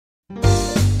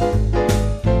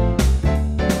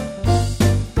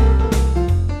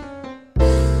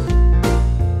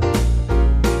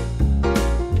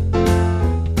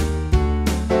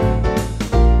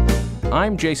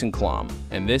I'm Jason Klom,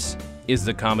 and this is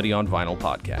the Comedy on Vinyl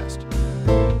podcast.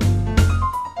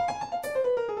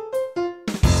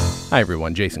 Hi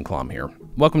everyone, Jason Klom here.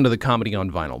 Welcome to the Comedy on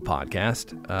Vinyl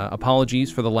podcast.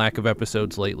 Apologies for the lack of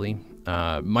episodes lately.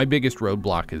 My biggest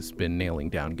roadblock has been nailing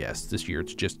down guests. This year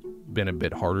it's just been a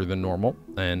bit harder than normal,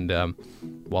 and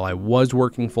while I was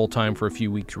working full-time for a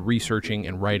few weeks researching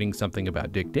and writing something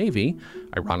about Dick Davy,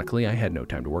 ironically I had no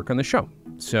time to work on the show.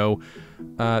 So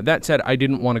that said, I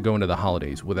didn't want to go into the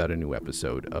holidays without a new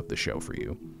episode of the show for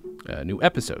you. New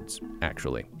episodes,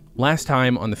 actually. Last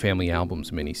time on the Family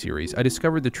Albums miniseries, I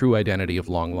discovered the true identity of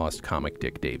long-lost comic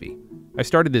Dick Davy. I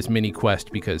started this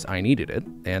mini-quest because I needed it,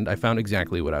 and I found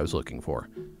exactly what I was looking for.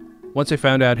 Once I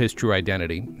found out his true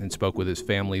identity, and spoke with his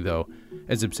family, though,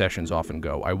 as obsessions often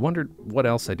go, I wondered what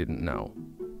else I didn't know.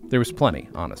 There was plenty,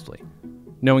 honestly.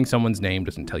 Knowing someone's name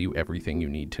doesn't tell you everything you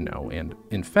need to know, and,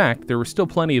 in fact, there were still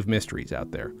plenty of mysteries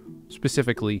out there.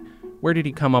 Specifically, where did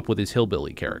he come up with his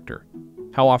hillbilly character?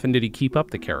 How often did he keep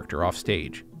up the character off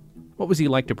stage? What was he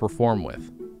like to perform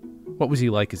with? What was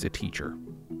he like as a teacher?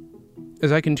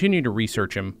 As I continue to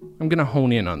research him, I'm going to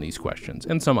hone in on these questions,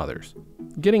 and some others.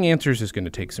 Getting answers is going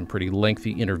to take some pretty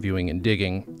lengthy interviewing and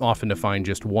digging, often to find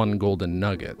just one golden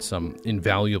nugget, some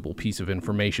invaluable piece of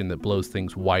information that blows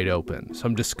things wide open,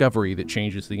 some discovery that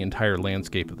changes the entire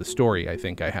landscape of the story I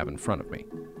think I have in front of me.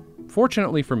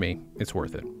 Fortunately for me, it's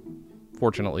worth it.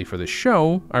 Fortunately for the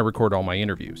show, I record all my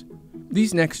interviews.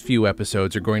 These next few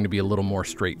episodes are going to be a little more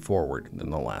straightforward than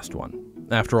the last one.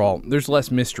 After all, there's less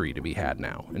mystery to be had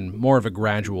now, and more of a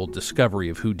gradual discovery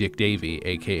of who Dick Davy,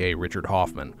 aka Richard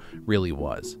Hoffman, really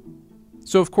was.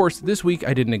 So of course, this week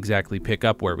I didn't exactly pick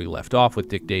up where we left off with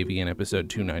Dick Davy in episode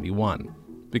 291,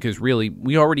 because really,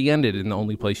 we already ended in the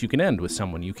only place you can end with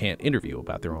someone you can't interview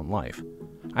about their own life.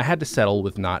 I had to settle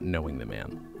with not knowing the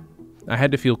man. I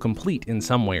had to feel complete in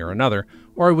some way or another,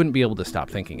 or I wouldn't be able to stop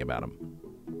thinking about him.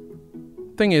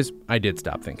 Thing is, I did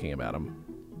stop thinking about him.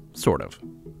 Sort of.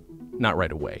 Not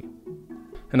right away.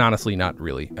 And honestly, not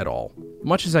really at all.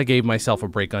 Much as I gave myself a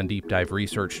break on deep dive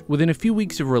research, within a few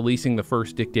weeks of releasing the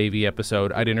first Dick Davy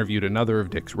episode, I'd interviewed another of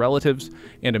Dick's relatives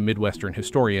and a Midwestern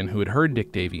historian who had heard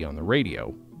Dick Davy on the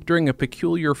radio during a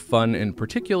peculiar, fun, and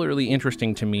particularly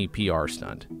interesting to me PR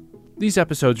stunt. These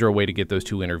episodes are a way to get those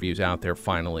two interviews out there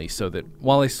finally, so that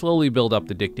while I slowly build up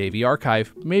the Dick Davy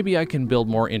archive, maybe I can build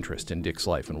more interest in Dick's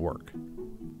life and work.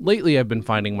 Lately, I've been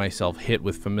finding myself hit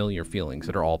with familiar feelings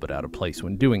that are all but out of place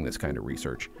when doing this kind of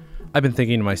research. I've been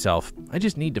thinking to myself, I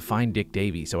just need to find Dick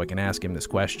Davy so I can ask him this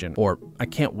question, or I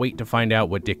can't wait to find out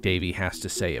what Dick Davy has to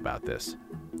say about this.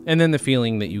 And then the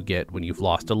feeling that you get when you've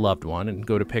lost a loved one and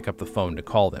go to pick up the phone to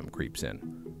call them creeps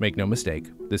in. Make no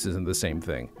mistake, this isn't the same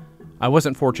thing. I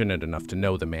wasn't fortunate enough to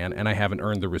know the man, and I haven't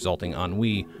earned the resulting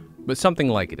ennui, but something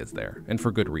like it is there, and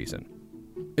for good reason.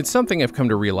 It's something I've come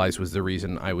to realize was the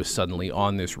reason I was suddenly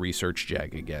on this research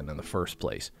jag again in the first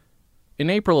place. In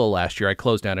April of last year, I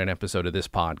closed out an episode of this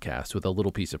podcast with a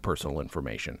little piece of personal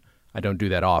information. I don't do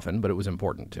that often, but it was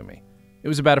important to me. It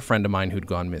was about a friend of mine who'd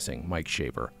gone missing, Mike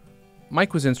Shaver.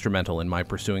 Mike was instrumental in my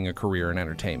pursuing a career in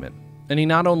entertainment, and he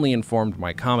not only informed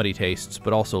my comedy tastes,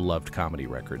 but also loved comedy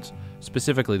records,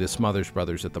 specifically the Smothers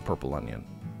Brothers at the Purple Onion.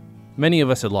 Many of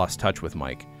us had lost touch with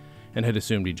Mike, and had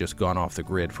assumed he'd just gone off the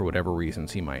grid for whatever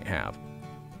reasons he might have.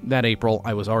 That April,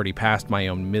 I was already past my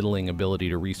own middling ability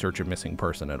to research a missing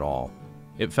person at all.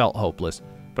 It felt hopeless,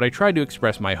 but I tried to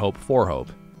express my hope for hope,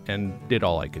 and did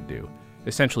all I could do,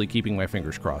 essentially keeping my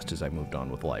fingers crossed as I moved on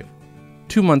with life.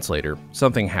 2 months later,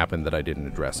 something happened that I didn't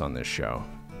address on this show.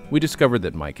 We discovered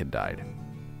that Mike had died.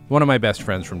 One of my best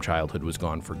friends from childhood was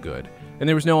gone for good, and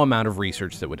there was no amount of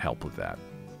research that would help with that.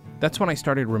 That's when I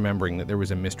started remembering that there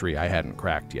was a mystery I hadn't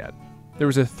cracked yet. There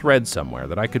was a thread somewhere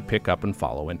that I could pick up and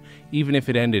follow, and even if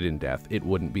it ended in death, it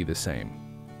wouldn't be the same.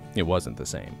 It wasn't the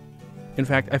same. In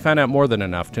fact, I found out more than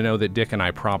enough to know that Dick and I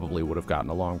probably would have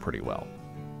gotten along pretty well.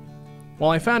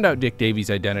 While I found out Dick Davy's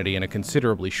identity in a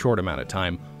considerably short amount of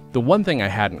time, the one thing I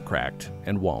hadn't cracked,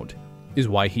 and won't, is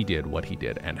why he did what he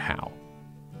did and how.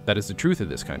 That is the truth of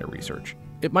this kind of research.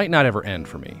 It might not ever end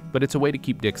for me, but it's a way to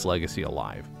keep Dick's legacy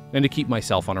alive, and to keep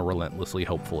myself on a relentlessly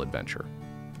hopeful adventure.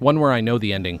 One where I know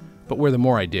the ending, but where the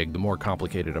more I dig, the more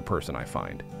complicated a person I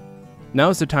find. Now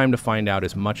is the time to find out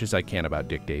as much as I can about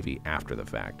Dick Davy after the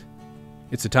fact.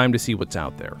 It's the time to see what's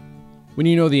out there. When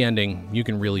you know the ending, you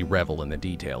can really revel in the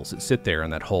details that sit there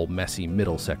in that whole messy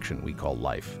middle section we call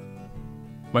life.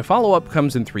 My follow-up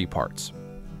comes in 3 parts.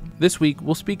 This week,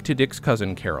 we'll speak to Dick's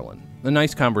cousin, Carolyn. A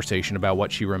nice conversation about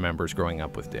what she remembers growing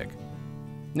up with Dick.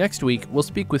 Next week, we'll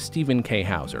speak with Stephen K.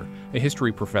 Hauser, a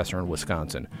history professor in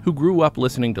Wisconsin, who grew up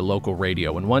listening to local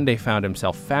radio and one day found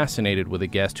himself fascinated with a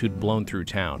guest who'd blown through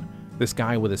town, this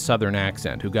guy with a southern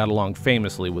accent who got along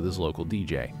famously with his local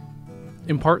DJ.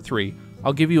 In part 3,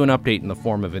 I'll give you an update in the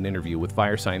form of an interview with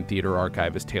Firesign Theater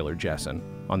archivist Taylor Jessen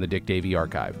on the Dick Davy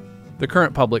Archive, the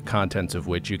current public contents of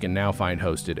which you can now find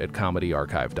hosted at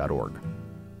comedyarchive.org.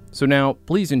 So now,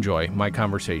 please enjoy my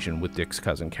conversation with Dick's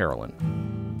cousin Carolyn.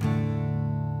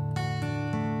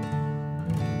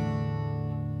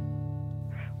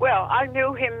 Well, I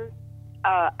knew him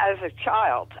as a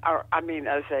child, I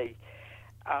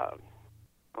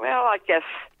guess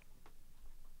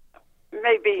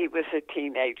maybe he was a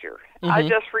teenager. Mm-hmm. I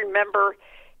just remember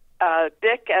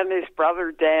Dick and his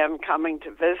brother Dan coming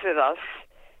to visit us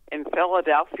in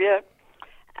Philadelphia,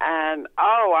 and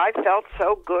I felt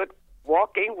so good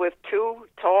walking with two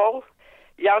tall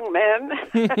young men.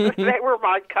 They were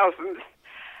my cousins.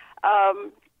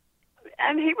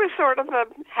 And he was sort of a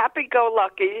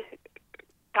happy-go-lucky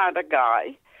kind of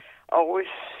guy, always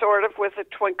sort of with a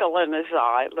twinkle in his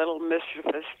eye, little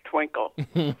mischievous twinkle.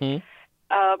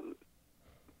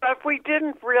 But we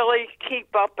didn't really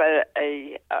keep up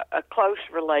a close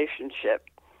relationship.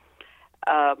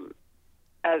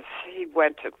 As he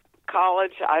went to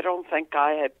college, I don't think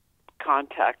I had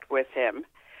contact with him.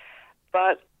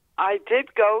 But I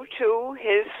did go to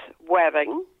his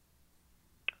wedding,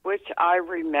 which I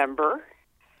remember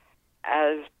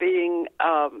as being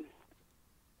a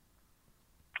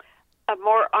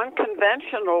more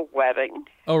unconventional wedding.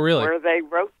 Oh, really? Where they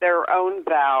wrote their own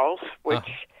vows,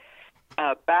 which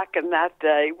back in that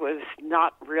day was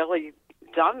not really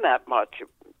done that much.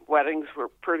 Weddings were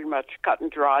pretty much cut and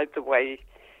dried the way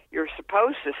you're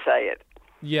supposed to say it.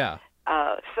 Yeah.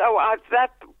 So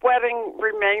that wedding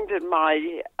remained in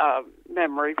my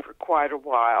memory for quite a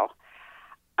while.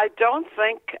 I don't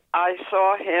think I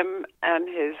saw him and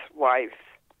his wife,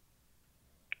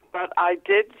 but I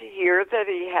did hear that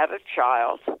he had a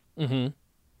child. Mm-hmm.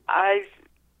 I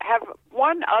have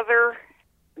one other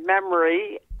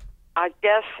memory, I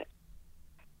guess,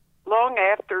 long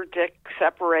after Dick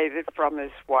separated from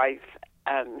his wife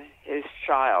and his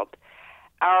child.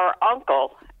 Our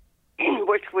uncle,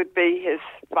 which would be his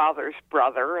father's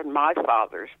brother and my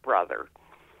father's brother,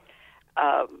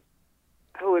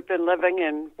 who had been living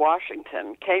in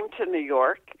Washington, came to New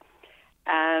York,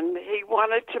 and he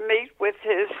wanted to meet with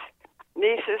his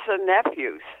nieces and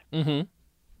nephews. Mm-hmm.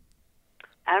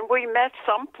 And we met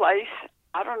someplace,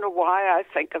 I don't know why I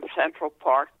think of Central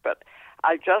Park, but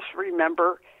I just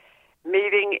remember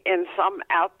meeting in some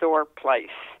outdoor place.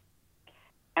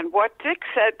 And what Dick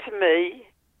said to me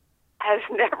has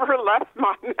never left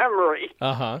my memory.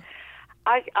 Uh-huh.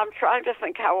 I'm trying to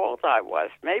think how old I was.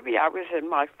 Maybe I was in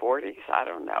my 40s. I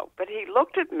don't know. But he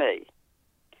looked at me,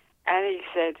 and he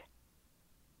said,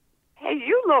 "Hey,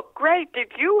 you look great.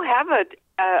 Did you have a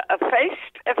face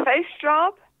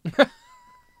job?"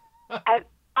 And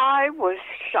I was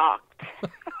shocked.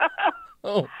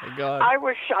 Oh, my God. I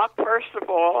was shocked, first of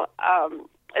all.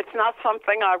 It's not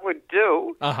something I would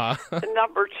do. Uh-huh.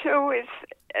 Number two is,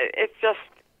 it's just,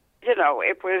 it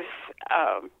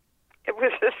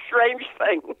was a strange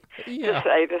thing to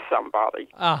say to somebody.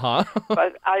 Uh-huh.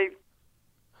 But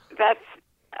that's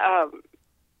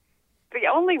the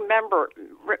only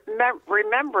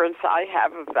remembrance I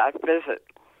have of that visit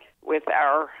with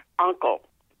our uncle,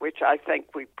 which I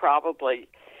think we probably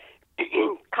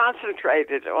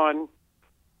concentrated on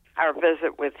our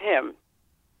visit with him.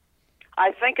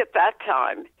 I think at that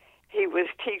time he was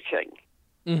teaching.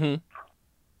 Mm-hmm.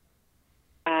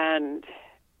 And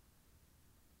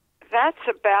that's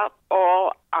about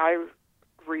all I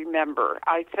remember.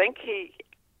 I think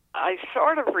I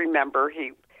sort of remember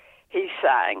he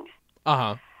sang.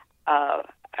 Uh-huh.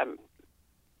 And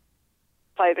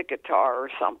played a guitar or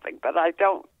something, but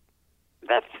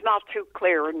that's not too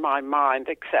clear in my mind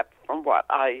except from what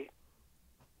I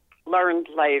learned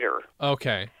later.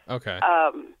 Okay.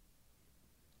 Then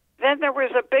there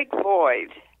was a big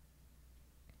void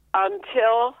and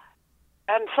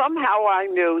somehow I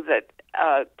knew that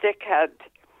Dick had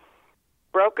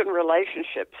broken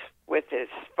relationships with his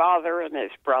father and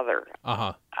his brother.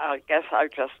 Uh-huh. I guess I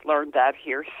just learned that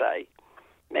hearsay,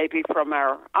 maybe from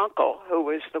our uncle, who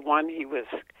was the one he was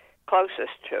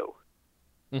closest to.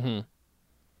 Mm-hmm.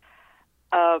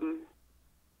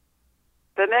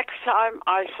 The next time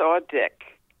I saw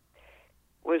Dick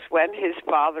was when his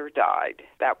father died.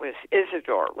 That was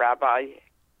Rabbi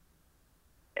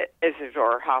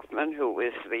Isidore Hoffman, who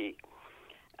was the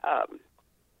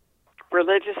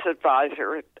religious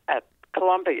advisor at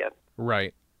Columbia.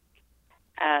 Right.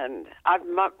 And I've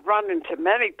run into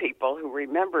many people who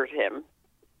remembered him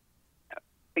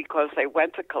because they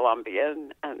went to Columbia,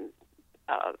 and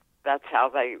that's how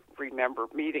they remember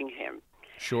meeting him.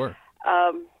 Sure.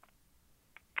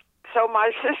 So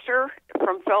my sister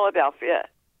from Philadelphia,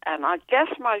 and I guess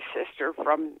my sister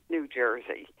from New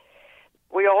Jersey,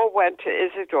 we all went to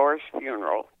Isidore's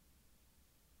funeral.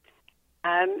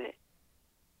 And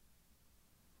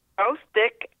both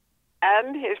Dick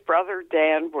and his brother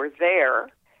Dan were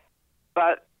there,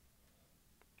 but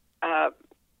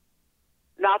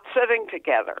not sitting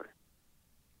together.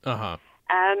 Uh-huh.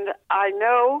 And I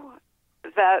know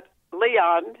that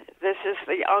Leon, this is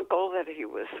the uncle that he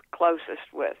was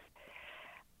closest with,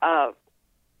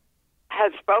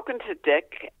 had spoken to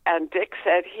Dick, and Dick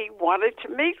said he wanted to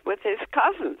meet with his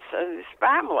cousins and his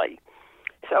family.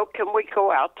 So can we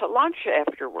go out to lunch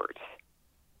afterwards?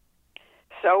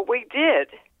 So we did,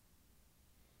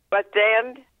 but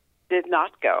Dan did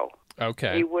not go.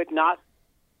 Okay. He would not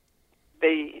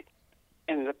be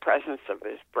in the presence of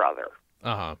his brother.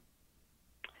 Uh-huh.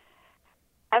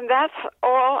 And that's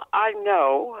all I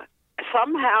know.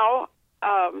 Somehow,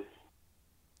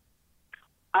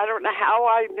 I don't know how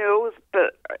I knew,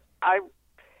 but I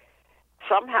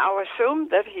somehow assumed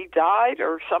that he died,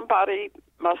 or somebody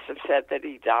must have said that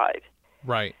he died.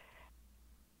 Right.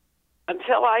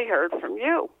 Until I heard from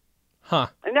you. Huh.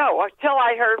 No, until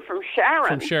I heard from Sharon.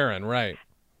 From Sharon, right.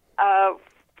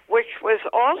 Which was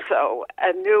also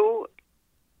a new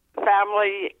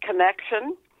family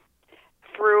connection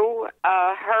through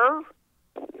her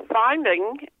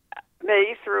finding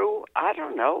me through, I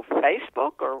don't know,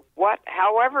 Facebook or what,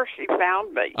 however she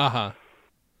found me. Uh-huh.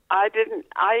 I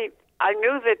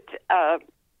knew that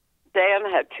Dan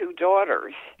had two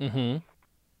daughters. Mm-hmm.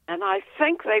 And I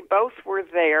think they both were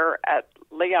there at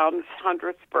Leon's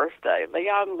 100th birthday.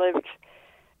 Leon lived,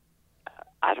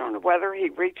 I don't know whether he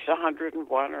reached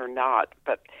 101 or not,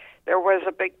 but there was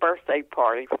a big birthday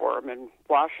party for him in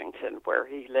Washington where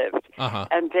he lived. Uh-huh.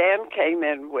 And Dan came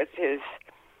in with his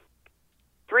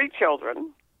three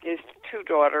children, his two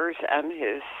daughters and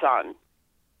his son.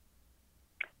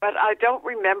 But I don't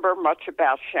remember much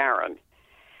about Sharon.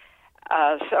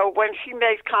 So when she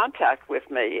made contact with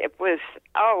me, it was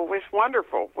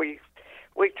wonderful. We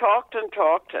talked and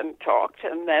talked and talked,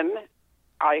 and then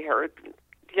I heard,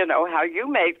 how you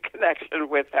made connection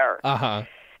with her. Uh-huh.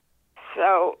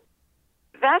 So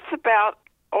that's about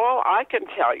all I can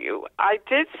tell you. I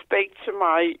did speak to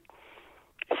my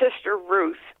sister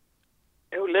Ruth,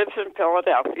 who lives in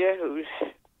Philadelphia, who's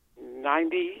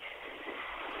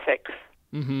 96.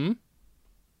 Mm-hmm.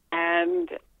 And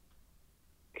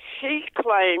she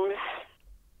claims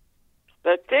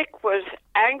that Dick was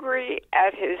angry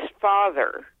at his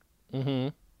father. Mm-hmm.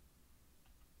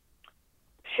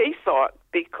 She thought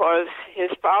because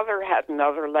his father had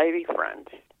another lady friend.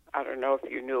 I don't know if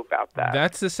you knew about that.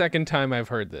 That's the second time I've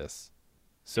heard this.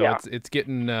 So Yeah. it's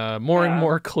getting more and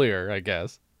more clear, I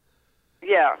guess.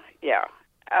 Yeah.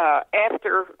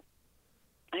 After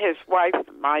his wife,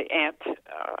 my Aunt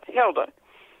Hilda,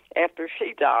 after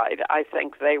she died, I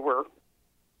think they were,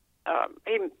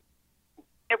 it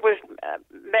was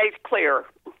made clear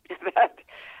that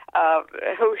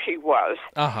who she was.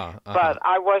 Uh-huh. But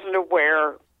I wasn't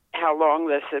aware how long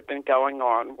this had been going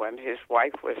on when his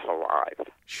wife was alive.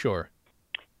 Sure.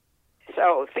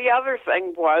 So the other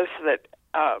thing was that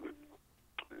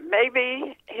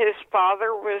maybe his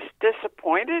father was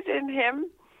disappointed in him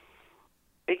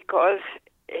because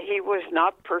he was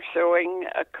not pursuing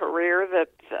a career that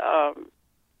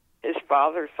his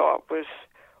father thought was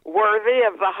worthy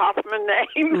of the Hoffman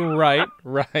name. Right.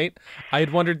 I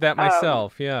had wondered that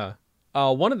myself, yeah.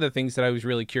 One of the things that I was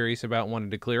really curious about and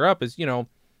wanted to clear up is,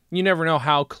 you never know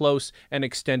how close an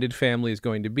extended family is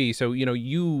going to be. So,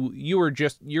 you're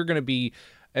going to be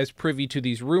as privy to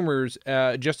these rumors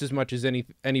just as much as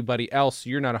anybody else.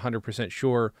 You're not 100%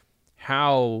 sure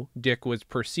how Dick was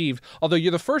perceived, although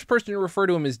you're the first person to refer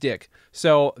to him as Dick.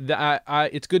 So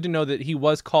it's good to know that he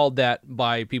was called that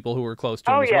by people who were close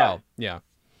to him as well. Yeah.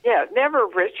 Yeah, never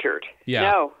Richard. Yeah.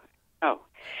 No.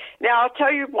 Now, I'll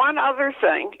tell you one other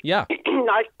thing. Yeah.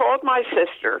 I called my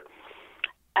sister,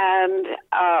 and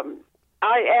I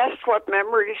asked what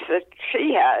memories that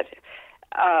she had.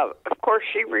 Of course,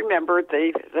 she remembered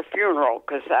the funeral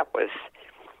because that was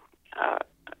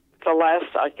the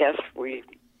last, I guess, we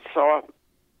saw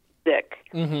Dick.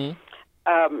 Mm-hmm.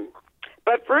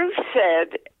 But Ruth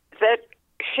said that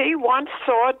she once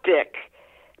saw Dick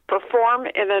perform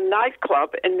in a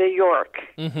nightclub in New York.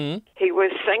 Mm-hmm. He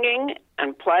was singing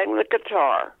and playing the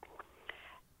guitar.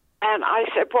 And I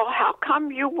said, well, how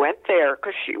come you went there?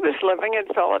 Because she was living in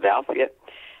Philadelphia.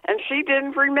 And she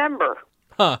didn't remember.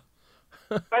 Huh.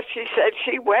 But she said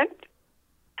she went,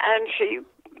 and she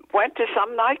went to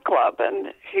some nightclub,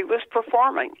 and she was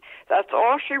performing. That's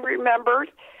all she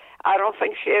remembered. I don't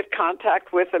think she had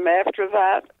contact with him after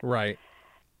that. Right.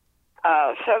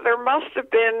 So there must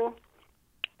have been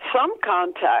some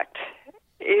contact,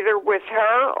 either with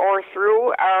her or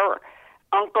through our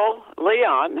uncle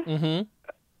Leon. Mm-hmm.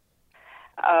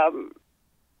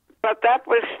 But that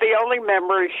was the only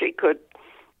memory she could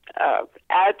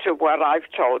add to what I've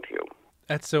told you.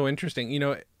 That's so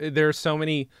interesting. There's so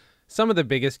many. Some of the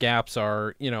biggest gaps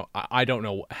are, I don't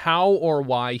know how or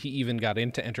why he even got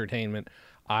into entertainment.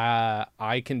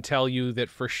 I can tell you that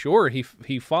for sure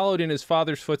he followed in his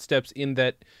father's footsteps in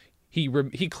that he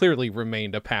clearly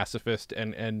remained a pacifist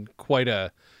and quite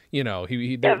a,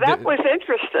 that was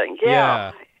interesting.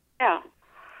 Yeah.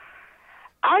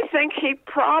 I think he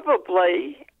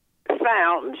probably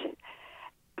found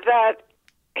that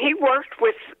he worked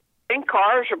with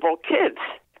incorrigible kids,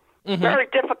 mm-hmm. very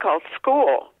difficult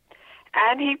school,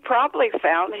 and he probably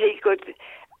found he could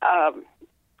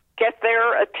get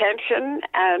their attention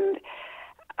and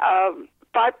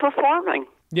by performing.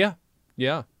 Yeah,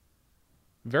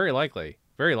 very likely,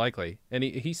 and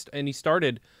he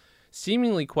started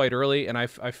seemingly quite early, and I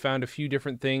found a few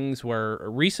different things where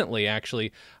recently,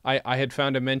 actually, I had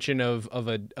found a mention of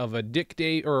a Dick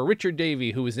Davy or a Richard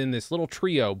Davy who was in this little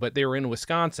trio, but they were in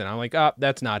Wisconsin. I'm like,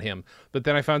 that's not him. But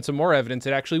then I found some more evidence.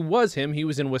 It actually was him. He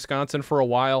was in Wisconsin for a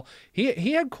while.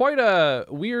 He had quite a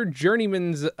weird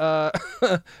journeyman's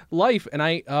life,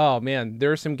 and oh man,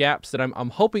 there are some gaps that I'm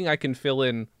hoping I can fill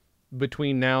in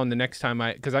between now and the next time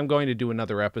because I'm going to do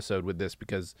another episode with this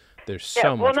because there's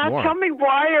so much more. Well, now tell me,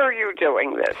 why are you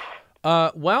doing this?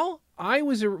 Well,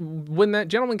 when that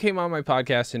gentleman came on my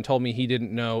podcast and told me he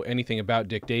didn't know anything about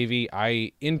Dick Davy,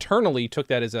 I internally took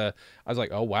that as I was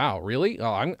like, oh wow, really?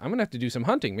 Oh, I'm going to have to do some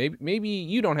hunting. Maybe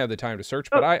you don't have the time to search,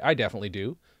 but I definitely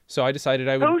do. So I decided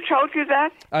I would. Who told you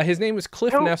that? His name was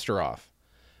Cliff Nesteroff.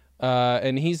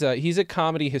 And he's a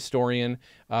comedy historian.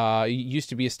 He used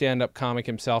to be a stand-up comic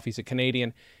himself. He's a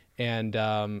Canadian,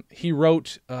 and he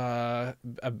wrote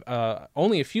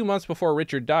only a few months before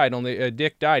Richard died.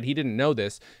 Dick died. He didn't know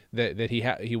this that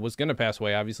he was going to pass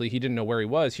away. Obviously, he didn't know where he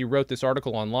was. He wrote this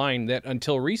article online that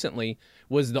until recently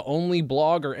was the only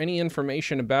blog or any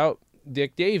information about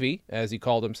Dick Davy, as he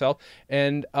called himself,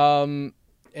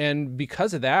 and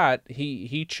because of that,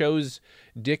 he chose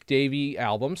Dick Davy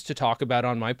albums to talk about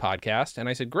on my podcast. And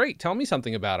I said, great, tell me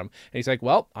something about him. And he's like,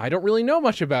 well, I don't really know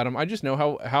much about him. I just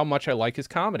know how much I like his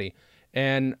comedy.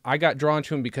 And I got drawn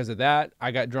to him because of that.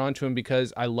 I got drawn to him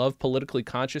because I love politically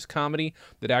conscious comedy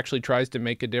that actually tries to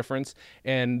make a difference.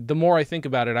 And the more I think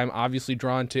about it, I'm obviously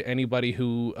drawn to anybody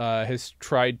who has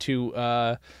tried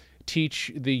to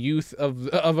teach the youth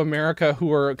of America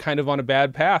who are kind of on a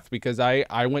bad path, because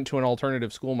I went to an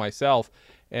alternative school myself,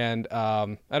 and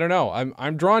I don't know,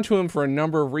 I'm drawn to him for a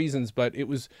number of reasons, but it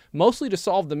was mostly to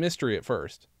solve the mystery at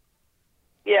first.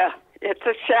 Yeah, it's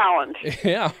a challenge.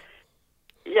 Yeah.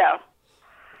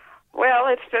 Well,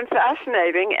 it's been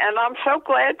fascinating, and I'm so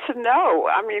glad to know.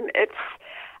 I mean,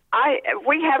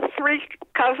 we have 3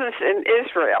 cousins in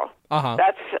Israel. Uh-huh.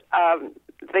 That's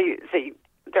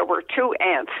there were 2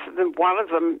 aunts. One of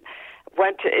them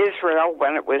went to Israel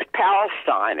when it was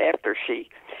Palestine. After she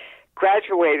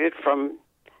graduated from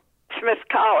Smith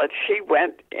College, she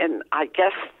went in, I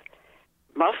guess,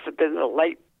 must have been the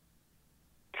late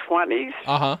 20s.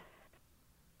 Uh-huh.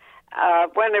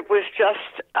 When it was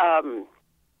just,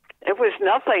 it was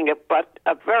nothing but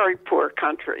a very poor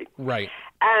country. Right.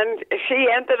 And she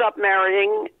ended up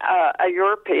marrying a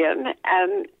European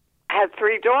and had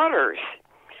 3 daughters.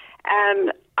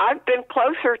 And I've been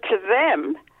closer to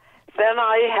them than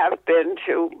I have been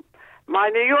to my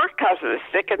New York cousins,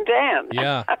 Dick and Dan.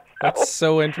 Yeah, that's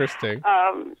so interesting.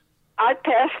 I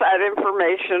passed that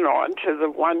information on to the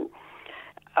one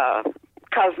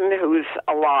cousin who's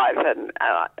alive, and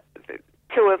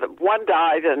one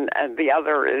died, and the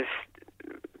other is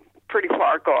pretty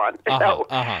far gone. So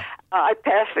I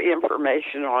passed the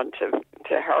information on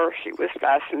to her. She was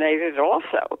fascinated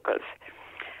also, because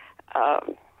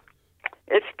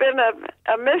it's been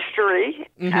a mystery,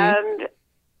 mm-hmm. and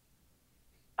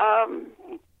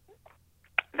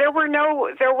there were no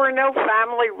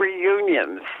family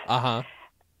reunions. Uh-huh.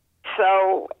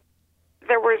 So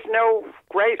there was no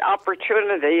great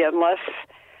opportunity unless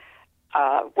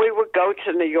we would go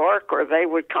to New York or they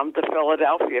would come to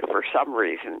Philadelphia for some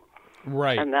reason.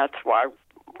 Right. And that's why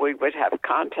we would have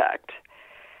contact.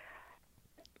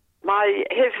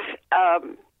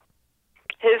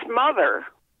 His mother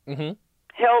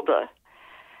Hilda,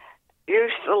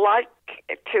 used to like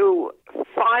to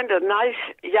find a nice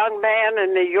young man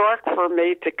in New York for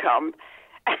me to come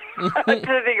to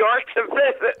New York to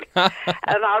visit.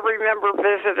 And I remember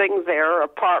visiting their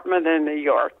apartment in New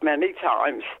York many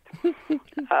times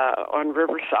on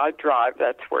Riverside Drive.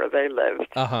 That's where they lived.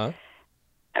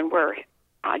 And where,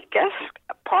 I guess,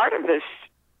 part of his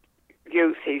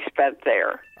youth he spent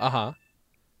there.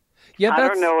 Yeah, I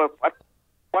don't know at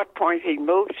what point he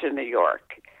moved to New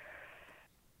York.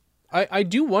 I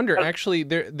do wonder, actually,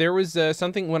 there was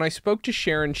something, when I spoke to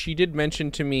Sharon, she did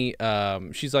mention to me,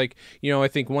 she's like, I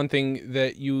think one thing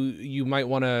that you might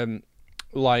want to,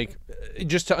 like,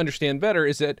 just to understand better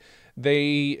is that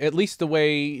they, at least the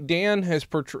way Dan has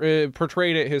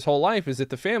portrayed it his whole life, is that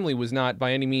the family was not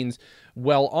by any means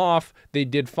well off. They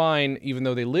did fine, even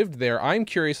though they lived there. I'm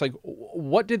curious, like,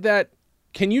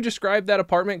 can you describe that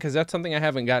apartment? Because that's something I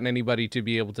haven't gotten anybody to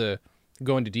be able to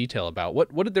go into detail about.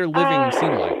 What did their living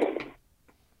seem like?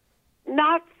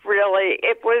 Not really.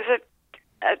 It was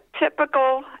a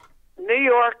typical New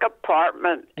York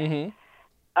apartment.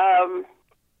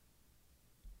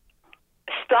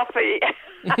 Stuffy.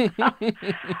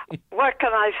 What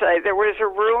can I say? There was a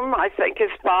room, I think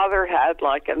his father had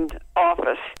like an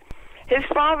office. His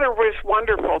father was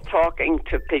wonderful talking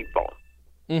to people.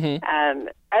 And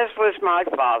as was my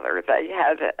father. They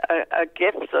had a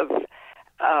gift of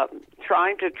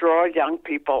trying to draw young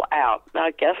people out.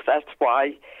 I guess that's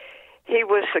why he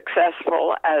was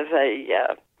successful as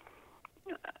a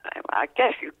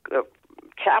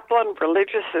chaplain,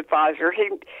 religious advisor.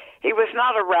 He was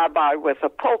not a rabbi with a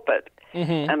pulpit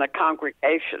and a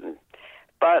congregation,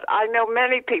 but I know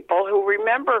many people who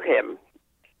remember him,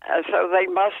 so they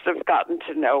must have gotten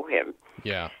to know him.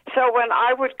 Yeah. So when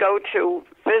I would go to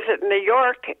visit New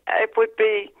York, it would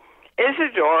be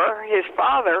Isidore, his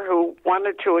father, who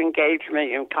wanted to engage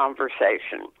me in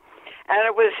conversation. And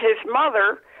it was his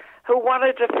mother who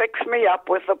wanted to fix me up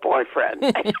with a boyfriend.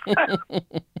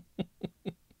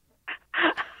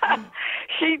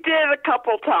 She did a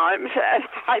couple times, and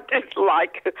I didn't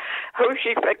like who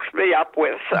she fixed me up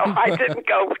with, so I didn't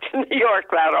go to New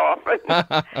York that often.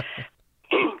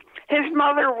 His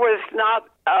mother was not...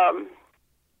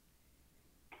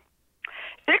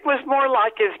 Dick was more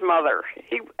like his mother.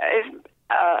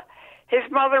 His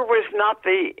mother was not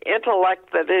the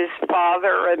intellect that his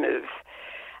father and his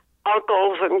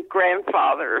uncles and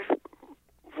grandfathers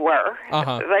were.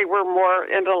 They were more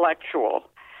intellectual.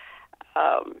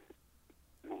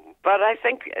 But I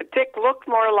think Dick looked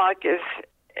more like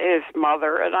his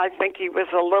mother, and I think he was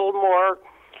a little more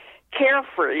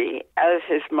carefree as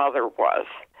his mother was.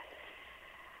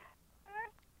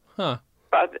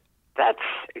 But that's,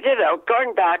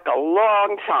 going back a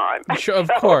long time. Sure, of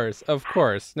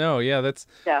course. No, yeah, that's...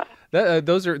 Yeah.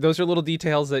 Those are little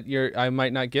details that I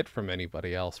might not get from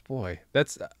anybody else. Boy,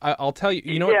 I'll tell you,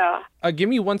 Yeah. What? Give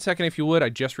me 1 second if you would. I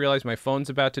just realized my phone's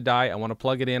about to die. I want to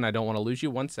plug it in. I don't want to lose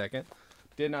you. 1 second.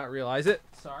 Did not realize it.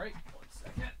 Sorry. 1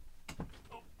 second.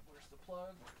 Oh, where's the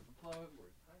plug?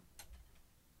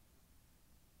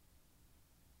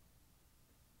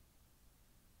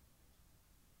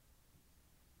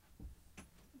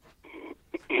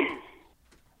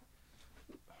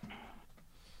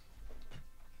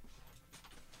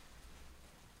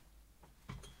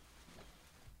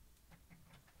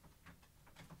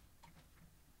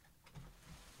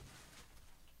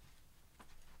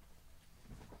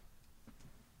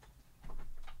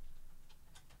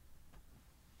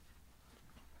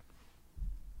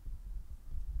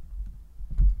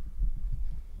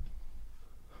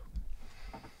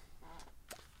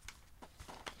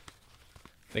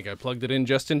 I think I plugged it in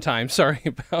just in time. Sorry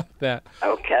about that.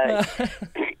 Okay.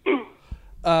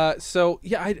 So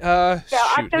yeah, I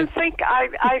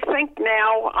think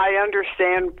now I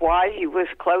understand why he was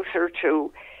closer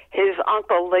to his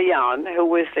uncle Leon, who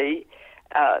was the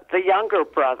younger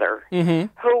brother, who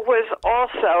was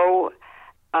also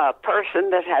a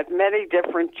person that had many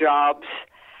different jobs,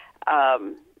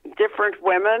 different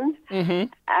women,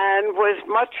 and was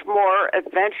much more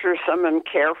adventuresome and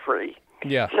carefree.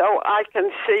 Yeah. So I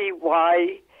can see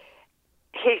why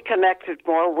he connected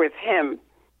more with him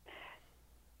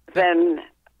than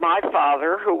my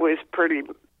father, who was pretty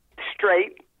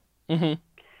straight.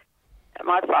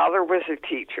 My father was a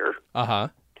teacher.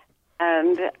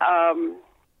 And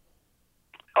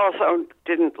also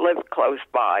didn't live close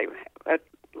by. But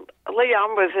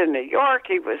Leon was in New York.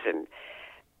 He was in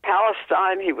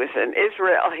Palestine. He was in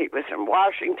Israel. He was in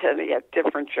Washington. He had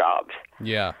different jobs.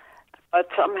 Yeah. But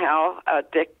somehow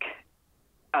Dick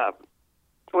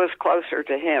was closer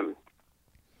to him.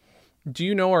 Do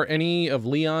you know, are any of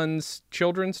Leon's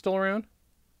children still around?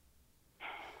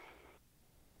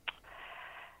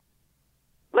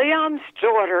 Leon's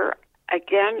daughter,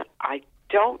 again, I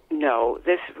don't know.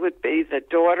 This would be the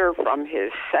daughter from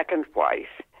his second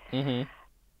wife. Mm-hmm.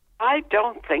 I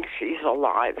don't think she's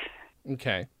alive.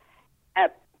 Okay.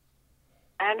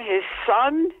 And his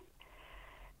son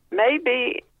may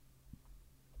be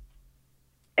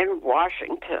in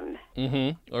Washington.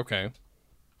 Mm-hmm. Okay.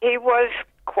 He was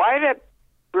quite a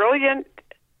brilliant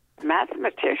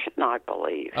mathematician, I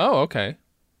believe. Oh, okay.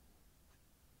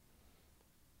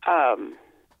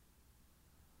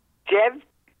 Jev,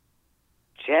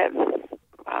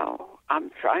 oh,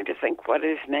 I'm trying to think what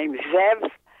his name is.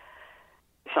 Zev,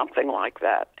 something like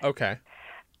that. Okay.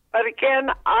 But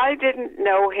again, I didn't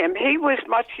know him. He was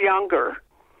much younger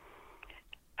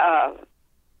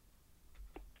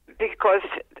because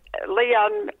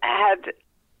Leon had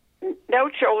no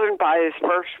children by his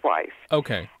first wife.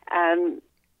 Okay. And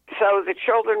so the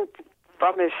children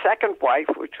from his second wife,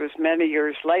 which was many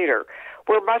years later,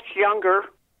 were much younger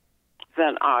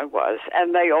than I was.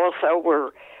 And they also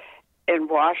were in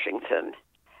Washington.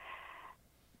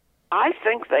 I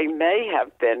think they may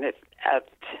have been at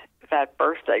that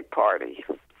birthday party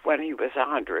when he was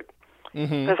 100,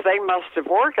 because they must have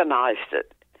organized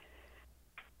it.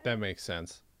 That makes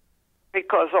sense.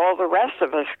 Because all the rest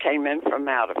of us came in from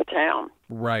out of town.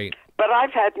 Right. But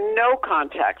I've had no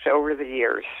contact over the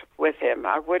years with him.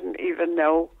 I wouldn't even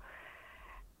know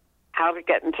how to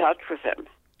get in touch with him.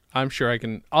 I'm sure I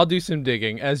can. I'll do some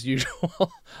digging as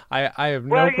usual. I have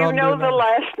no well, problem. You know doing the that.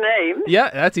 last name. Yeah,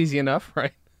 that's easy enough,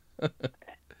 right?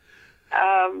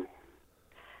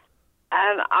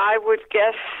 And I would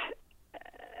guess,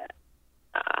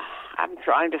 I'm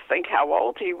trying to think how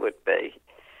old he would be.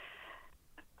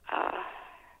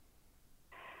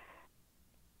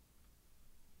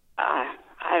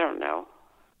 I don't know.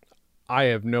 I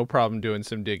have no problem doing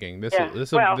some digging. This will be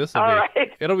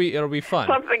right. it'll be fun.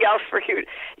 Something else for you.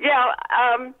 Yeah,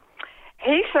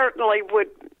 he certainly would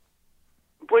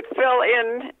fill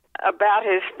in about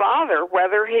his father.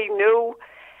 Whether he knew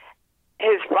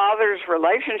his father's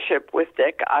relationship with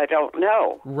Dick, I don't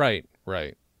know. Right.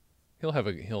 He'll have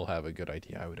a good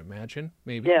idea, I would imagine.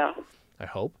 Maybe. Yeah. I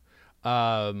hope.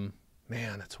 Man,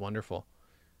 that's wonderful.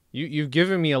 You've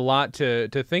given me a lot to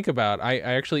think about. I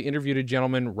actually interviewed a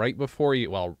gentleman right before you,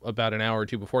 well, about an hour or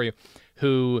two before you,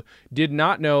 who did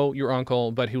not know your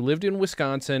uncle, but who lived in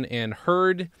Wisconsin and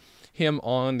heard him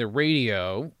on the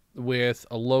radio with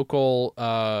a local,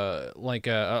 a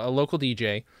local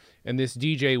DJ. And this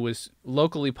DJ was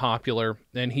locally popular,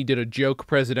 and he did a joke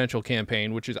presidential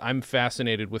campaign, which is, I'm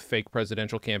fascinated with fake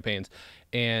presidential campaigns.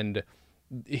 And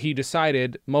he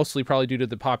decided, mostly probably due to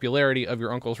the popularity of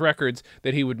your uncle's records,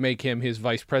 that he would make him his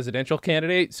vice presidential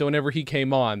candidate. So whenever he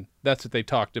came on, that's what they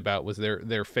talked about, was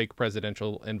their fake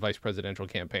presidential and vice presidential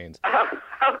campaigns.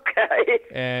 Okay.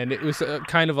 And it was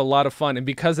kind of a lot of fun. And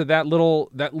because of that little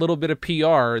bit of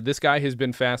PR, this guy has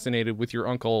been fascinated with your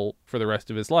uncle for the rest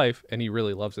of his life, and he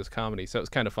really loves his comedy. So it was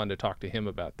kind of fun to talk to him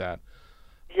about that.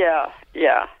 Yeah.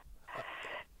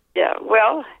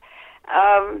 Well,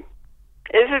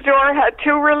 Isidore had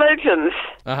two religions.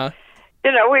 Uh-huh.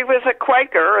 You know, he was a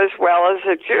Quaker as well as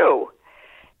a Jew.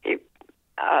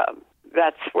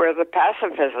 That's where the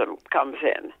pacifism comes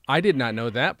in. I did not know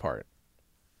that part.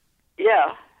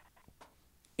 Yeah.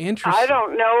 Interesting. I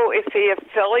don't know if he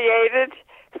affiliated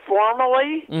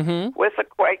formally with a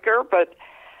Quaker, but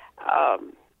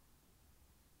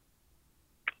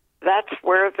that's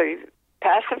where the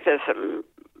pacifism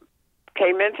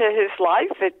came into his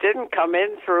life. It didn't come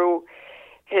in through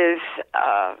his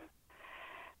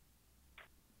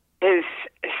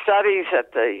studies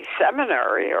at the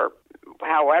seminary or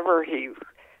however he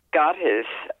got his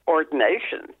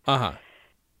ordination. Uh-huh.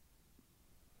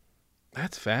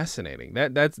 That's fascinating.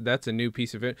 That's a new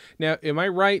piece of it. Now, am I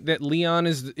right that Leon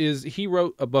is he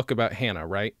wrote a book about Hannah,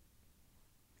 right?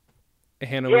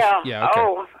 Hannah was, yeah, okay.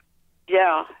 Oh,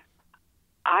 yeah.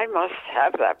 I must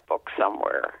have that book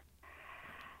somewhere.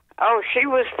 Oh, she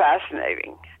was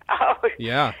fascinating. Oh,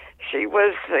 yeah. She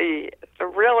was the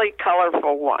really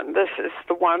colorful one. This is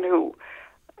the one who,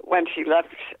 when she left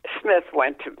Smith,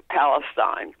 went to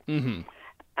Palestine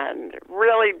and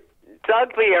really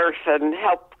dug the earth and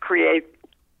helped create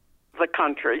the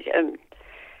country and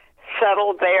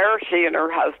settled there. She and her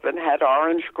husband had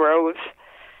orange groves.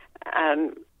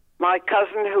 And my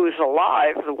cousin, who's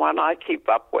alive, the one I keep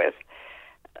up with,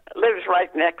 lives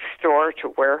right next door to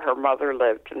where her mother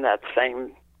lived in that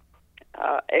same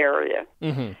area.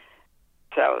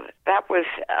 So that was,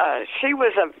 she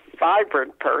was a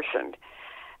vibrant person.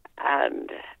 And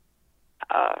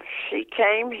she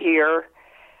came here.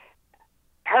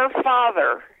 Her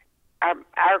father,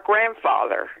 our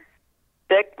grandfather,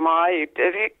 my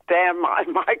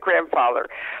grandfather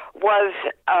was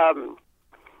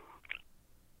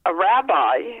a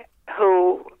rabbi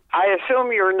who, I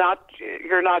assume you're not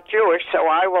Jewish, so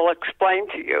I will explain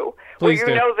to you. Please well,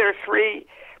 do. You know there are three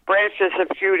branches of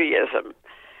Judaism: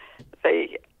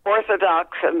 the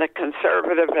Orthodox and the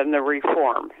Conservative and the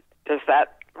Reform. Does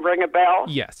that ring a bell?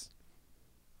 Yes.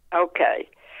 Okay.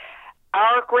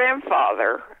 Our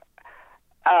grandfather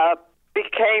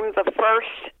became the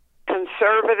first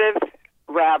conservative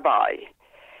rabbi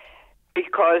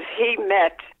because he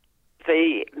met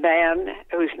the man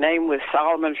whose name was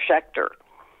Solomon Schechter,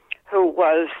 who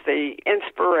was the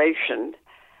inspiration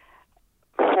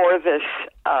for this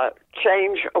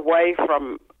change away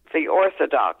from the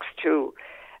Orthodox to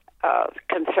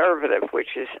conservative,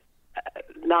 which is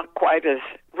not quite as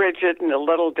rigid and a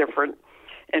little different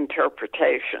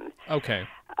interpretation. Okay.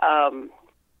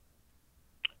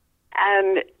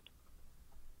 And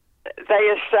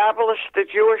they established the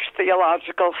Jewish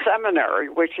Theological Seminary,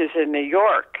 which is in New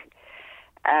York.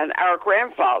 And our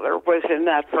grandfather was in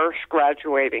that first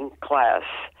graduating class,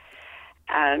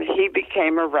 and he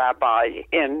became a rabbi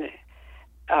in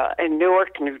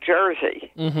Newark, New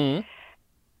Jersey. Mm-hmm.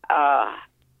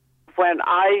 When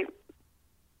I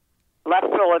left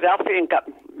Philadelphia and got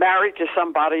married to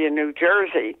somebody in New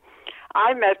Jersey,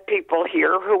 I met people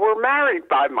here who were married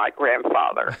by my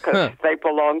grandfather because they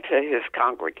belonged to his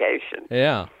congregation.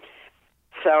 Yeah.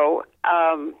 So,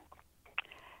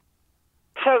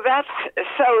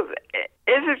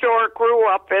 Isidore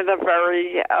grew up in a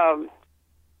very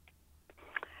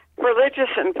religious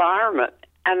environment,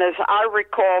 and as I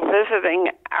recall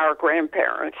visiting our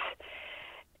grandparents,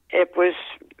 it was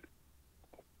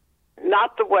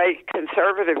not the way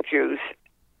conservative Jews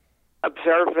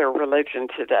observe their religion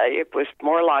today. It was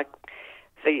more like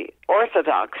the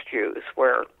Orthodox Jews,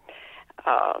 where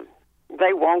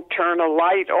they won't turn a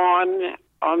light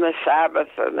on the Sabbath,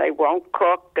 and they won't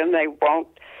cook, and they won't,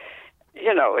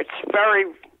 it's very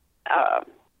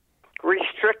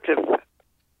restrictive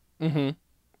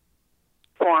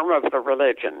form of the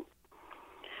religion.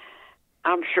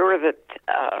 I'm sure that,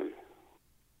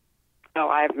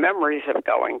 I have memories of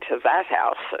going to that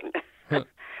house. And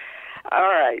all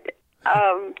right.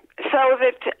 So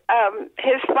that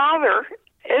his father,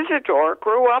 Isidore,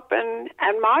 grew up and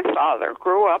my father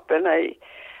grew up in a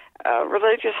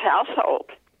religious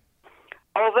household.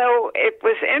 Although it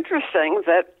was interesting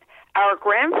that our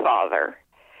grandfather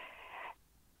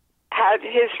had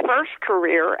his first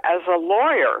career as a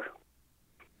lawyer,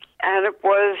 and it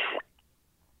was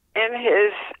in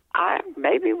his,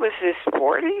 maybe it was his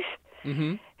 40s.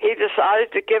 Mm-hmm. He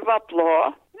decided to give up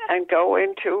law and go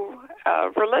into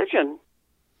religion.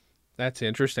 That's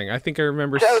interesting. I think I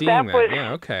remember seeing that.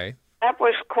 Yeah, okay. That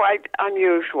was quite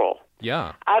unusual.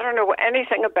 Yeah. I don't know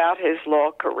anything about his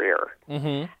law career.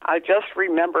 Mm-hmm. I just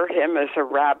remember him as a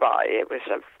rabbi. It was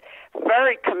a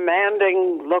very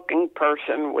commanding-looking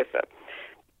person with a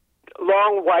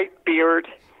long white beard.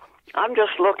 I'm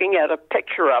just looking at a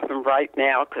picture of him right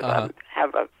now because I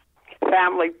have a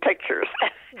family pictures.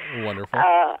 Wonderful.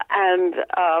 And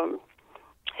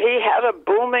he had a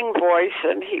booming voice,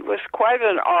 and he was quite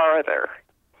an orator.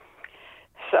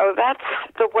 So that's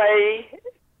the way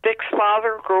Dick's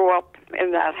father grew up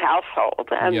in that household,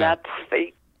 and that's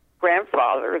the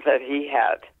grandfather that he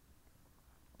had.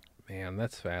 Man,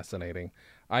 that's fascinating.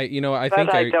 I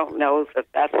don't know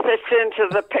that fits into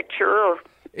the picture.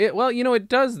 It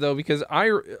does, though, because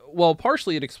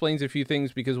partially it explains a few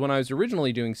things, because when I was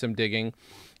originally doing some digging,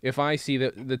 if I see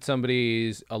that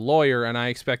somebody's a lawyer and I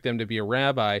expect them to be a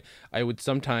rabbi, I would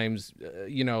sometimes,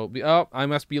 I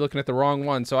must be looking at the wrong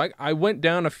one. So I went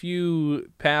down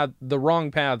the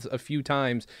wrong paths a few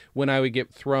times when I would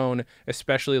get thrown,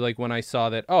 especially like when I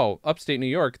saw that, upstate New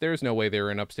York, there's no way they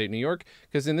were in upstate New York,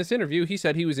 because in this interview, he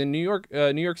said he was in New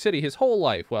York City his whole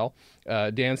life. Well,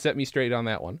 Dan set me straight on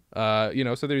that one.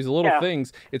 So there's little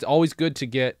things. It's always good to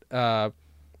get,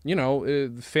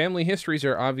 family histories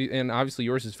are obvious, and obviously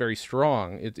yours is very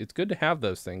strong. It's good to have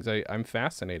those things. I'm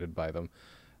fascinated by them.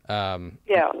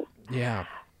 Yeah.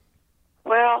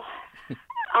 Well,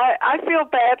 I feel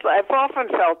badly. I've often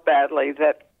felt badly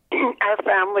that our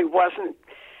family wasn't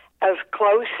as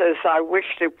close as I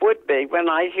wished it would be. When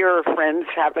I hear of friends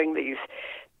having these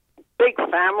big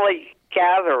family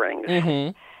gatherings,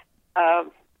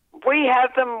 we had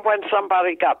them when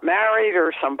somebody got married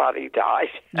or somebody died.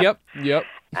 Yep.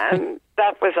 And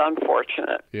that was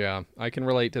unfortunate. Yeah, I can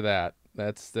relate to that.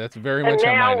 That's very much. And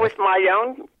now with my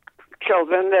own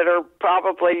children that are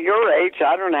probably your age,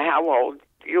 I don't know how old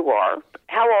you are.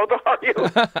 How old are you?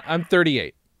 I'm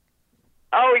 38.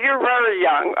 Oh, you're very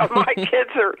young. My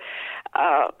kids are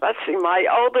let's see, my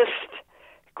oldest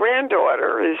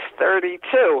granddaughter is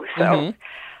 32. So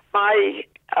my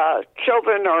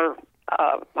children are,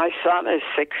 my son is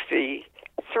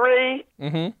 63,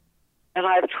 and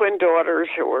I have twin daughters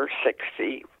who are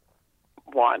 61.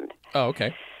 Oh,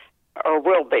 okay. Or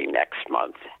will be next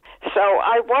month. So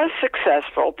I was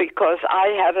successful because I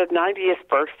had a 90th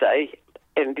birthday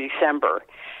in December.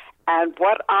 And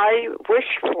what I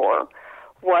wished for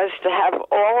was to have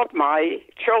all of my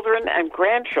children and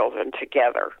grandchildren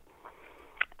together.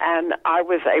 And I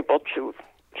was able to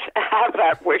have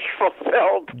that wish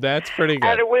fulfilled. That's pretty good.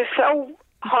 And it was so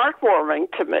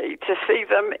heartwarming to me to see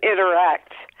them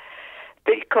interact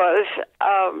because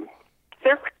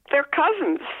they're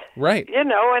cousins. Right. You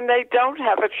know, and they don't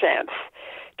have a chance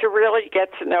to really get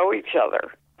to know each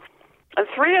other. And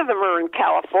 3 of them are in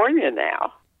California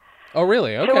now. Oh,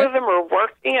 really? Okay. 2 of them are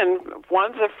working, and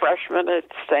one's a freshman at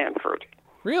Stanford.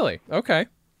 Really? Okay.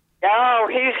 Oh,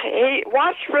 he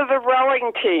watch for the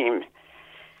rowing team.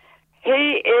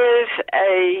 He is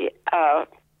a.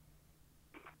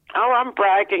 I'm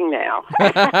bragging now.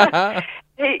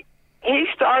 He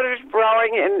started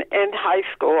rowing in high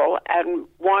school and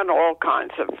won all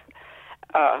kinds of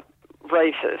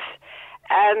races,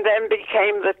 and then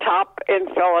became the top in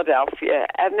Philadelphia,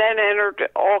 and then entered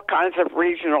all kinds of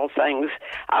regional things.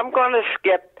 I'm going to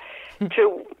skip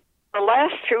to the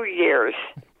last 2 years.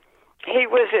 He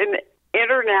was in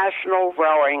international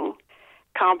rowing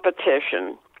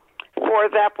competition for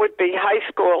that would be high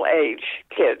school age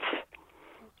kids.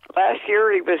 Last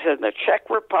year he was in the Czech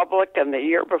Republic, and the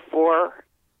year before,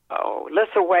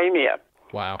 Lithuania.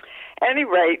 Wow. Any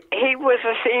rate, he was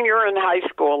a senior in high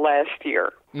school last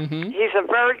year. He's a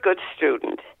very good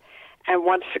student and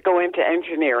wants to go into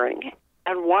engineering.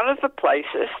 And one of the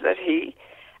places that he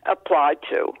applied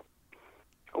to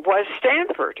was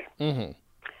Stanford. And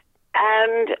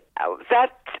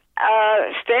that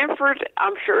Stanford,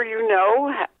 I'm sure you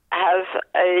know, has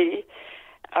a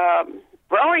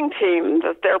rowing team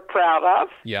that they're proud of.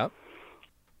 Yeah.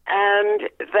 And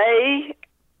they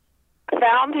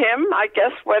found him, I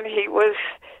guess, when he was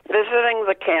visiting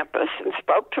the campus, and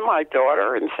spoke to my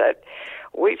daughter and said,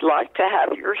 "We'd like to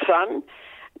have your son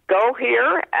go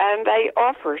here." And they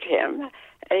offered him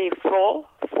a full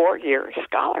 4-year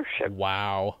scholarship.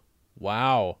 Wow.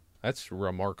 Wow. That's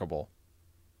remarkable.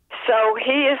 So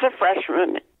he is a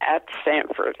freshman at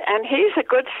Stanford, and he's a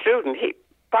good student. He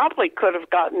probably could have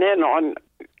gotten in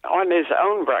on his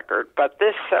own record, but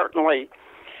this certainly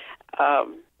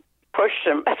pushed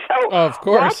him. So of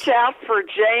course. Watch out for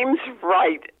James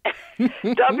Wright, Wright.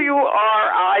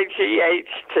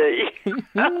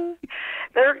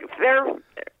 They're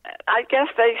I guess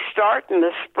they start in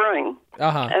the spring,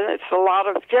 and it's a lot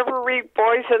of. Did you ever read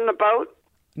Boys in the Boat?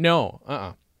 No.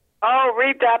 Oh,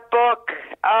 read that book.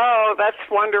 Oh, that's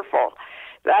wonderful.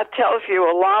 That tells you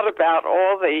a lot about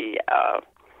all the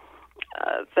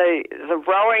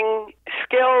rowing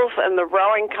skills and the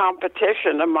rowing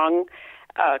competition among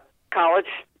college,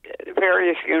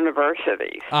 various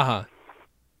universities.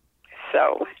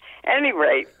 So, any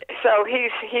rate, so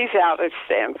he's out at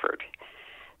Stanford.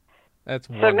 That's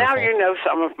wonderful. So now you know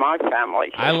some of my family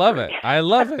history. I love it. I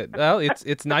love it. Well,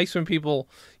 it's nice when people,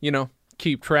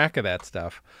 keep track of that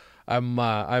stuff. I'm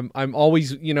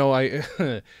always,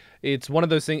 it's one of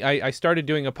those things. I started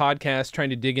doing a podcast trying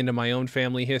to dig into my own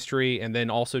family history, and then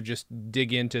also just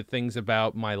dig into things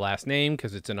about my last name,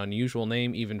 because it's an unusual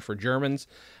name even for Germans.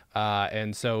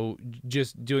 And so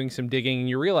just doing some digging, and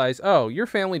you realize, oh, your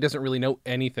family doesn't really know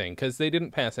anything because they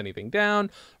didn't pass anything down.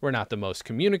 We're not the most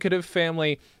communicative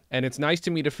family. And it's nice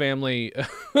to meet a family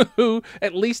who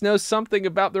at least knows something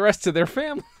about the rest of their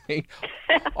family.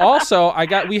 Also,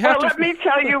 let me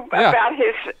tell you about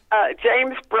his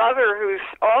James' brother, who's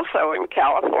also in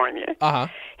California.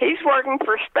 He's working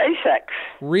for SpaceX.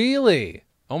 Really?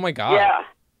 Oh my God. Yeah.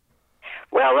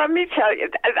 Well, let me tell you,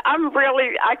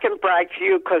 I can brag to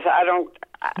you because I don't,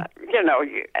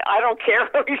 I don't care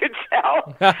who you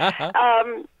tell.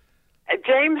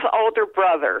 James' older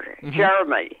brother,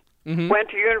 Jeremy, went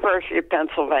to University of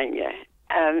Pennsylvania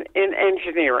and in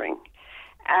engineering,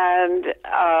 and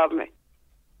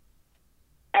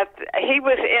he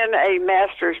was in a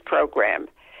master's program.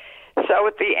 So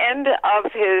at the end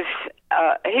of his,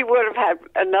 he would have had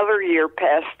another year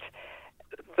past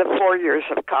the 4 years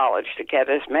of college to get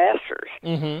his master's.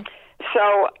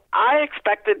 So I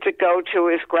expected to go to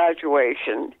his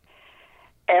graduation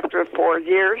after 4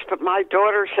 years, but my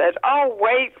daughter said, "Oh,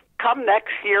 wait, come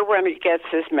next year when he gets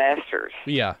his master's."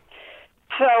 Yeah.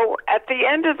 So at the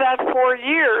end of that 4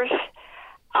 years,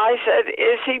 I said,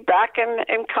 "Is he back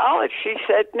in college?" She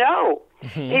said, "No,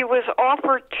 he was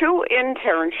offered 2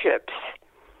 internships.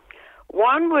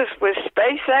 One was with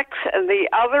SpaceX, and the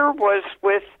other was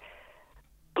with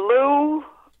the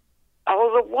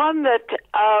one that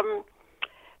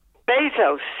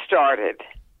Bezos started.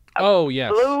 Oh,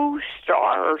 yes. Blue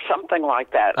Star or something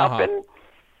like that, up in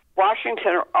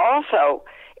Washington, also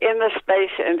in the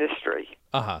space industry.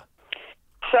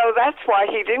 So that's why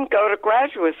he didn't go to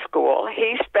graduate school.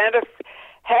 He spent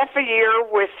half a year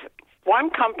with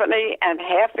one company and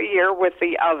half a year with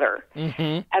the other.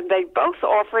 And they both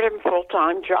offered him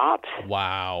full-time jobs.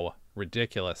 Wow.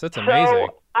 Ridiculous. That's amazing.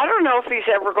 So I don't know if he's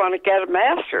ever going to get a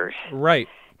master's. Right.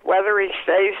 Whether he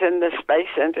stays in the space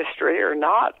industry or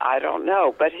not, I don't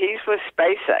know. But he's with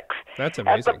SpaceX. That's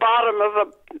amazing. At the bottom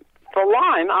of the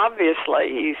line, obviously,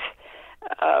 he's,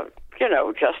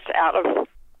 just out of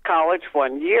college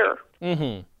 1 year.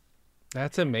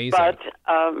 That's amazing. But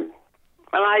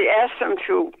when I asked him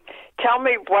to tell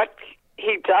me what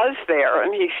he does there,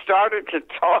 and he started to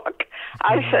talk,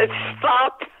 I said,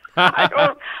 "Stop! I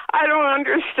don't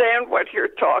understand what you're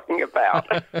talking about."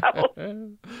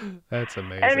 That's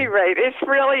amazing. At any rate, it's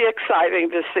really exciting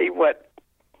to see what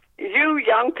you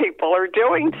young people are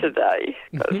doing today,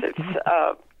 because it's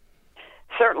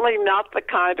certainly not the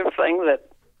kind of thing that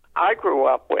I grew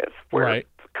up with, where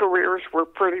careers were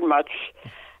pretty much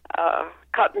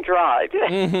cut and dried.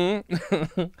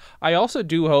 I also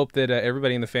do hope that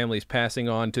everybody in the family is passing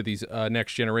on to these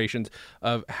next generations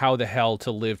of how the hell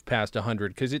to live past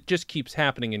 100, because it just keeps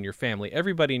happening in your family.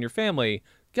 Everybody in your family,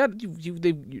 they're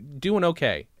doing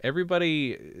okay.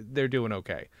 Everybody, they're doing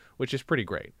okay, which is pretty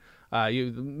great.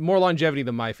 More longevity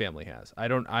than my family has. I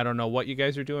don't know what you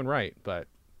guys are doing right, but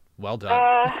well done.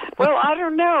 Well, I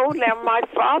don't know. Now, my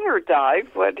father died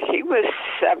when he was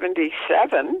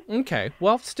 77. Okay.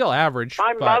 Well, still average.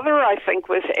 My mother, I think,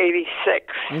 was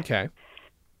 86. Okay.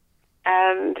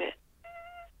 And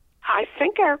I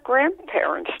think our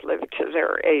grandparents lived to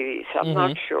their 80s. I'm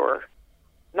not sure.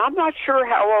 And I'm not sure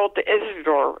how old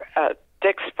Isidore,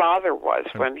 Dick's father, was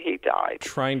when he died.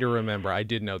 Trying to remember. I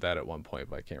did know that at one point,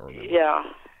 but I can't remember. Yeah.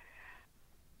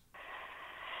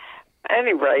 At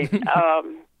any rate,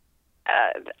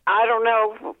 I don't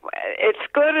know. It's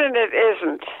good and it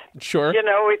isn't. Sure.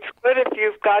 It's good if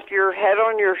you've got your head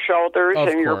on your shoulders of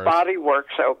and course. your body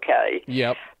works okay.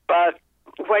 Yep. But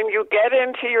when you get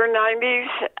into your 90s,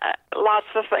 lots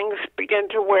of things begin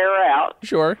to wear out.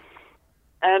 Sure.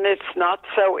 And it's not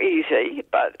so easy.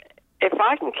 But if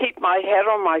I can keep my head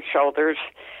on my shoulders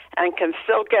and can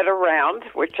still get around,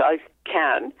 which I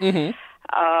can,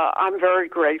 I'm very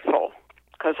grateful,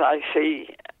 because I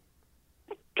see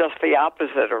just the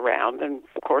opposite around, and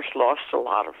of course lost a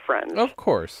lot of friends. Of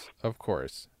course,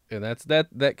 and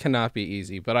that cannot be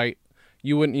easy. But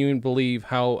you wouldn't even believe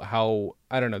how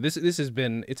I don't know. This has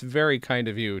been, it's very kind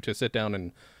of you to sit down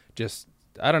and just,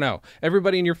 I don't know.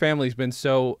 Everybody in your family's been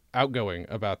so outgoing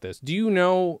about this. Do you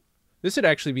know? This would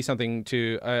actually be something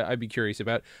I'd be curious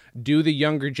about. Do the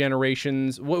younger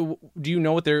generations, do you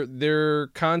know what their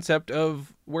concept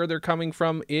of where they're coming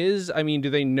from is? I mean, do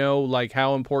they know like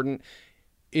how important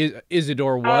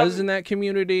Isidore was in that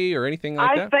community or anything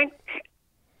like that?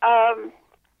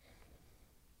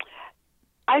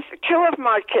 I think 2 of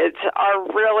my kids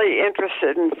are really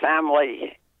interested in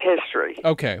family history.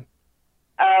 Okay.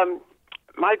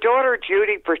 My daughter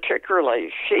Judy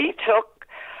particularly, she took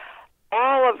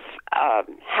all of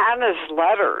Hannah's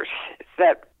letters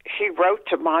that she wrote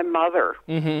to my mother,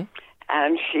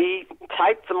 and she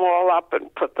typed them all up and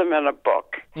put them in a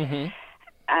book.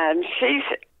 And she's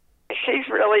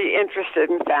really interested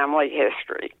in family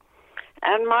history.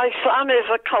 And my son is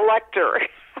a collector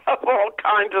of all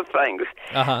kinds of things.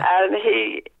 And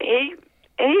he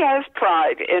has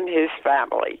pride in his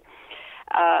family.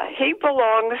 He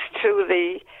belongs to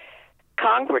the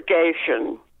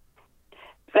congregation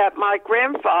that my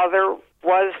grandfather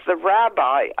was the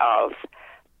rabbi of,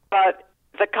 but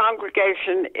the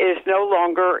congregation is no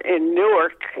longer in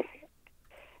Newark.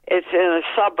 It's in a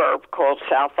suburb called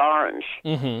South Orange.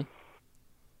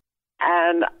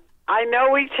 And I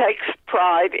know he takes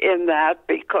pride in that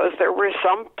because there was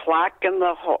some plaque in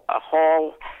the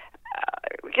hall,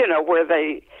 where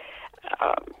they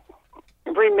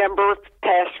remember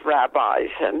past rabbis.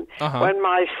 And when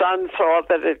my son saw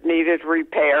that it needed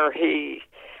repair, he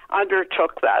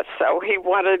undertook that. So he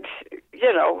wanted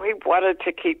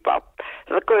to keep up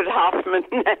the good Hoffman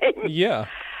name. Yeah.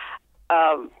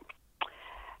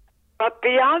 But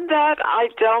beyond that, I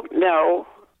don't know.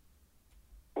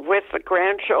 With the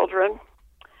grandchildren,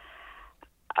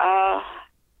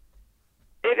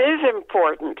 it is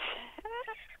important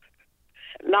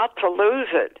not to lose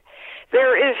it.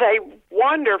 There is a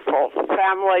wonderful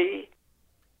family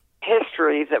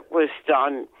history that was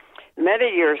done many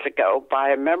years ago by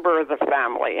a member of the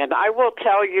family. And I will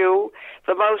tell you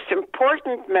the most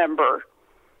important member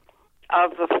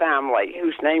of the family,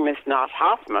 whose name is not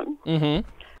Hoffman,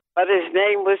 but his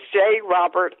name was J.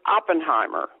 Robert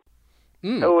Oppenheimer,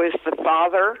 who is the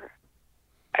father,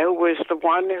 who was the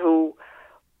one who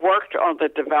worked on the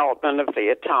development of the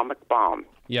atomic bomb.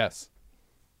 Yes.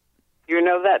 You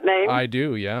know that name? I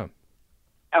do, yeah.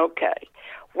 Okay.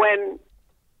 When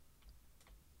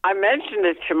I mentioned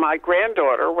it to my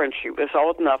granddaughter when she was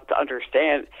old enough to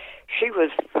understand, she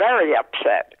was very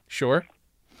upset. Sure.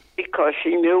 Because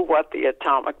she knew what the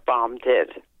atomic bomb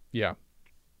did. Yeah.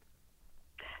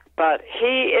 But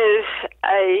he is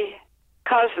a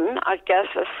cousin, I guess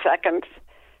a second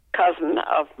cousin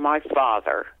of my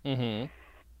father.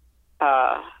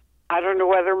 I don't know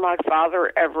whether my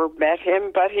father ever met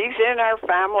him, but he's in our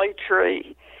family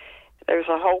tree. There's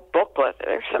a whole booklet.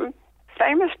 There's some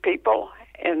famous people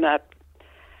in that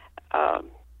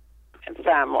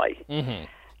family.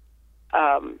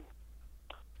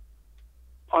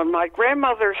 On my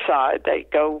grandmother's side, they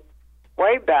go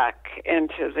way back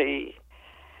into the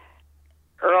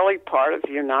early part of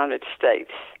the United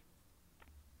States,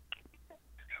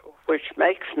 which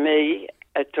makes me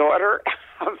a daughter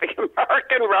of the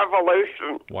American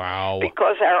Revolution. Wow.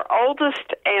 Because our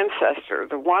oldest ancestor,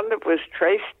 the one that was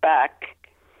traced back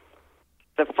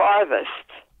the farthest,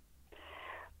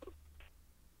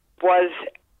 was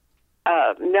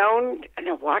known,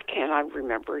 why can't I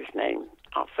remember his name?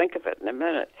 I'll think of it in a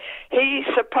minute. He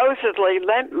supposedly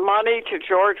lent money to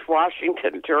George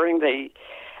Washington during the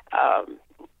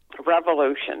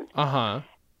Revolution.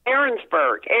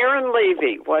 Aaronsburg. Aaron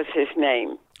Levy was his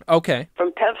name. Okay.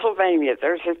 From Pennsylvania.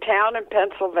 There's a town in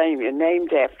Pennsylvania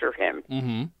named after him.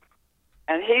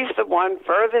 And he's the one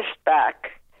furthest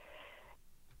back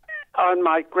on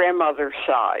my grandmother's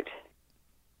side.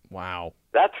 Wow.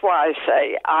 That's why I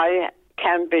say I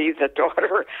can be the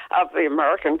daughter of the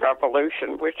American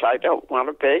Revolution, which I don't want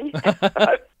to be.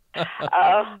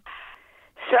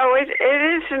 So it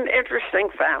is an interesting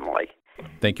family.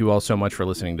 Thank you all so much for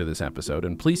listening to this episode,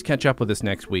 and please catch up with us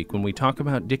next week when we talk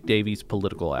about Dick Davy's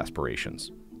political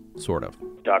aspirations. Sort of.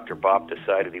 Dr. Bob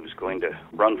decided he was going to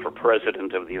run for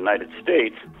president of the United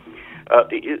States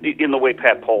in the way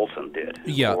Pat Paulson did.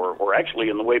 Yeah. Or actually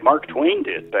in the way Mark Twain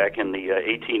did back in the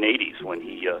 1880s when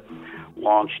he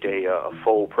launched a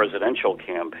faux presidential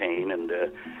campaign and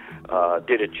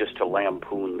did it just to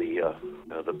lampoon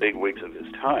the bigwigs of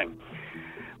his time.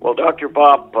 Well, Dr.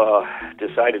 Bob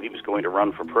decided he was going to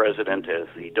run for president as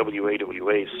the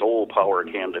WAWA Soul Power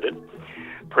candidate,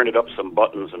 printed up some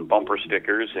buttons and bumper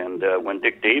stickers, and when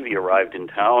Dick Davy arrived in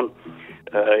town,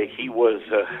 he was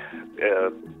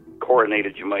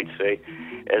coronated, you might say,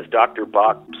 as Dr.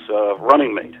 Bob's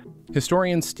running mate.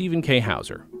 Historian Stephen K.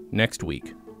 Hauser, next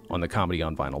week on the Comedy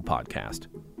on Vinyl podcast.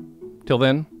 Till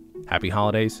then, happy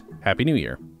holidays, happy New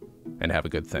Year, and have a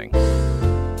good thing.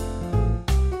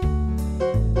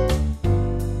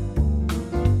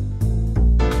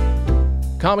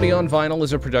 Comedy on Vinyl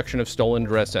is a production of Stolen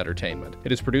Dress Entertainment.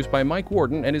 It is produced by Mike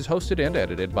Warden and is hosted and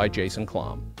edited by Jason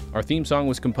Klom. Our theme song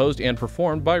was composed and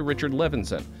performed by Richard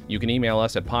Levinson. You can email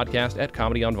us at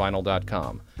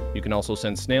podcast@comedyonvinyl.com. You can also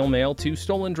send snail mail to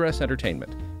Stolen Dress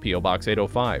Entertainment, P.O. Box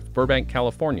 805, Burbank,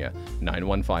 California,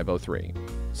 91503.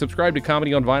 Subscribe to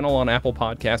Comedy on Vinyl on Apple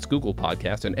Podcasts, Google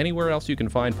Podcasts, and anywhere else you can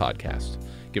find podcasts.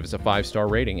 Give us a 5-star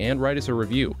rating and write us a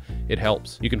review. It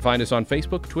helps. You can find us on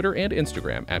Facebook, Twitter, and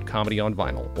Instagram at Comedy on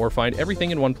Vinyl, or find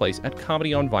everything in one place at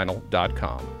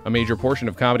comedyonvinyl.com. A major portion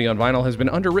of Comedy on Vinyl has been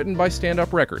underwritten by Stand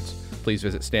Up Records. Please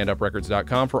visit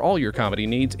standuprecords.com for all your comedy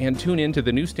needs and tune in to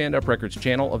the new Stand Up Records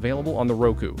channel available on the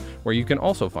Roku, where you can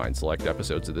also find select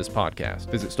episodes of this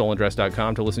podcast. Visit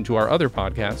stolendress.com to listen to our other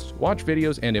podcasts, watch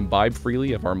videos, and imbibe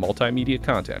freely of our multimedia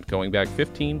content going back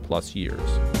 15 plus years.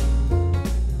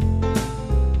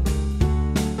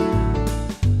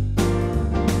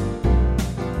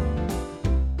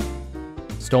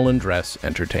 Stolen Dress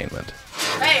Entertainment.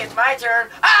 Hey, it's my turn.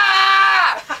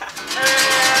 Ah!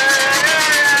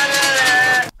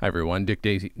 Hi everyone, Dick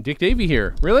Davy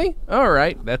here. Really? All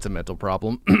right, that's a mental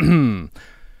problem.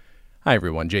 Hi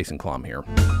everyone, Jason Klom here.